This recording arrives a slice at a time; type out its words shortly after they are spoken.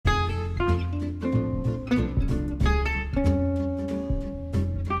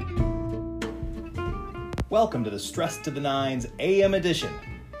Welcome to the Stress to the Nines AM edition.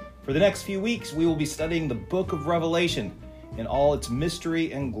 For the next few weeks, we will be studying the book of Revelation in all its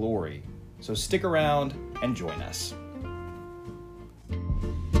mystery and glory. So stick around and join us.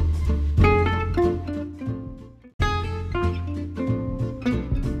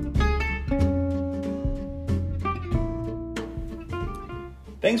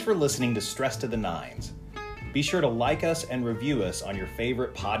 Thanks for listening to Stress to the Nines. Be sure to like us and review us on your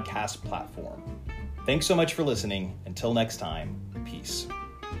favorite podcast platform. Thanks so much for listening. Until next time, peace.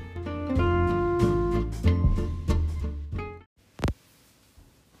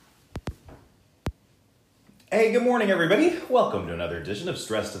 Hey, good morning, everybody. Welcome to another edition of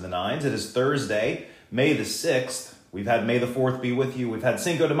Stress to the Nines. It is Thursday, May the 6th. We've had May the 4th be with you. We've had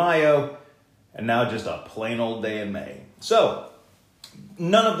Cinco de Mayo, and now just a plain old day in May. So,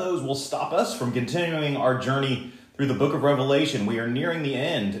 none of those will stop us from continuing our journey through the book of Revelation. We are nearing the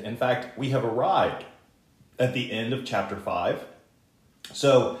end. In fact, we have arrived at the end of chapter 5.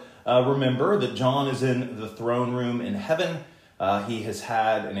 So remember that John is in the throne room in heaven. He has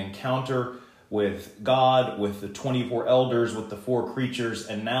had an encounter with God, with the 24 elders, with the 4 creatures,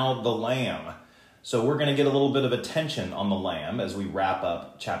 and now the Lamb. So we're going to get a little bit of attention on the Lamb as we wrap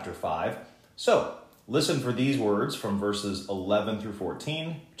up chapter 5. So listen for these words from verses 11 through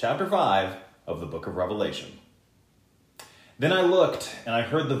 14, chapter 5 of the book of Revelation. Then I looked, and I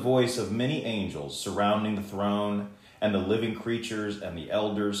heard the voice of many angels surrounding the throne and the living creatures and the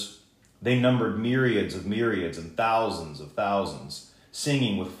elders. They numbered myriads and thousands of thousands,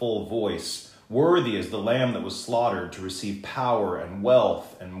 singing with full voice, "Worthy is the Lamb that was slaughtered to receive power and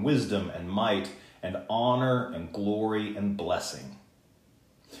wealth and wisdom and might and honor and glory and blessing."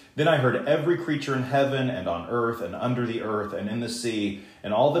 Then I heard every creature in heaven and on earth and under the earth and in the sea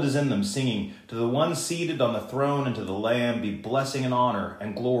and all that is in them singing, "To the one seated on the throne and to the Lamb be blessing and honor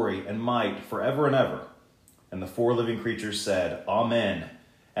and glory and might forever and ever." And the 4 living creatures said, "Amen."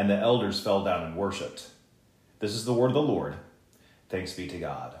 And the elders fell down and worshipped. This is the word of the Lord. Thanks be to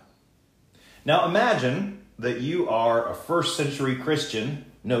God. Now imagine that you are a first century Christian.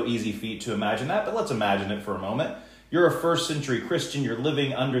 No easy feat to imagine that, but let's imagine it for a moment. You're a first century Christian. You're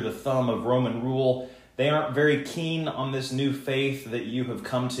living under the thumb of Roman rule. They aren't very keen on this new faith that you have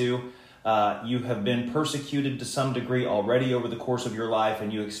come to. You have been persecuted to some degree already over the course of your life,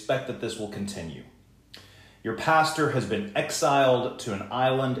 and you expect that this will continue. Your pastor has been exiled to an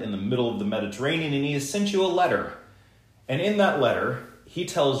island in the middle of the Mediterranean, and he has sent you a letter. And in that letter, he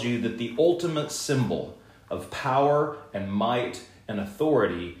tells you that the ultimate symbol of power and might and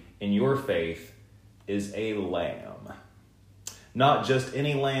authority in your faith is a lamb. Not just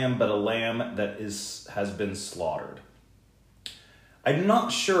any lamb, but a lamb that has been slaughtered. I'm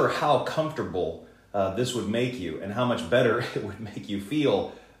not sure how comfortable this would make you and how much better it would make you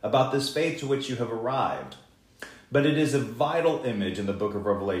feel about this faith to which you have arrived. But it is a vital image in the book of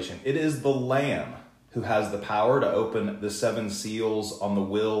Revelation. It is the Lamb who has the power to open the 7 seals on the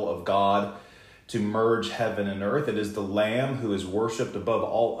will of God to merge heaven and earth. It is the Lamb who is worshipped above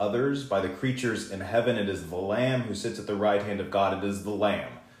all others by the creatures in heaven. It is the Lamb who sits at the right hand of God. It is the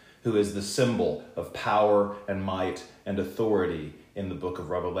Lamb who is the symbol of power and might and authority in the book of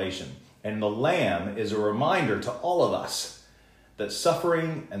Revelation. And the Lamb is a reminder to all of us that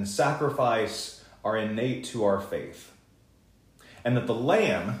suffering and sacrifice are innate to our faith. And that the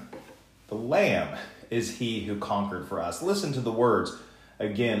Lamb is he who conquered for us. Listen to the words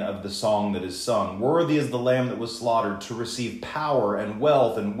again of the song that is sung. "Worthy is the Lamb that was slaughtered to receive power and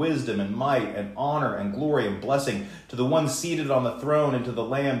wealth and wisdom and might and honor and glory and blessing. To the one seated on the throne and to the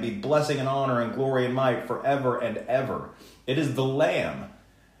Lamb be blessing and honor and glory and might forever and ever." It is the Lamb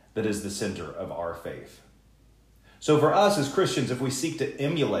that is the center of our faith. So for us as Christians, if we seek to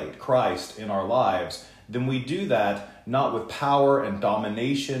emulate Christ in our lives, then we do that not with power and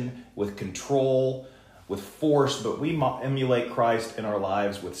domination, with control, with force, but we emulate Christ in our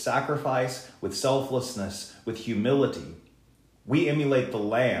lives with sacrifice, with selflessness, with humility. We emulate the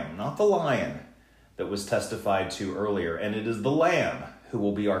Lamb, not the lion that was testified to earlier. And it is the Lamb who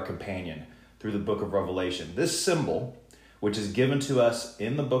will be our companion through the book of Revelation. This symbol, which is given to us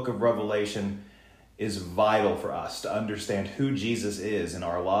in the book of Revelation, is vital for us to understand who Jesus is in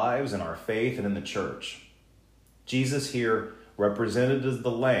our lives, in our faith, and in the church. Jesus here, represented as the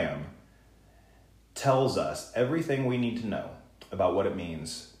Lamb, tells us everything we need to know about what it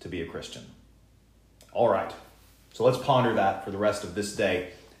means to be a Christian. All right, so let's ponder that for the rest of this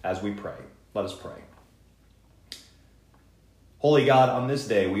day as we pray. Let us pray. Holy God, on this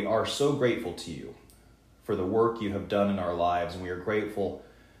day, we are so grateful to you for the work you have done in our lives, and we are grateful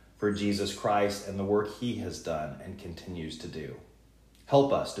for Jesus Christ and the work he has done and continues to do.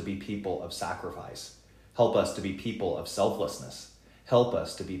 Help us to be people of sacrifice, Help us to be people of selflessness. Help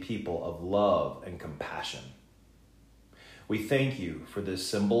us to be people of love and compassion. We thank you for this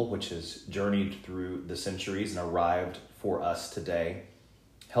symbol which has journeyed through the centuries and arrived for us today.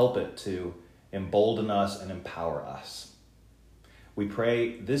 Help it to embolden us and empower us. We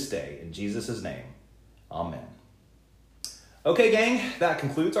pray this day in Jesus' name. Amen. Okay, gang, that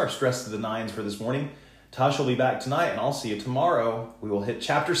concludes our Stress to the Nines for this morning. Tosh will be back tonight, and I'll see you tomorrow. We will hit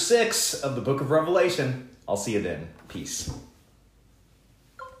chapter 6 of the book of Revelation. I'll see you then. Peace.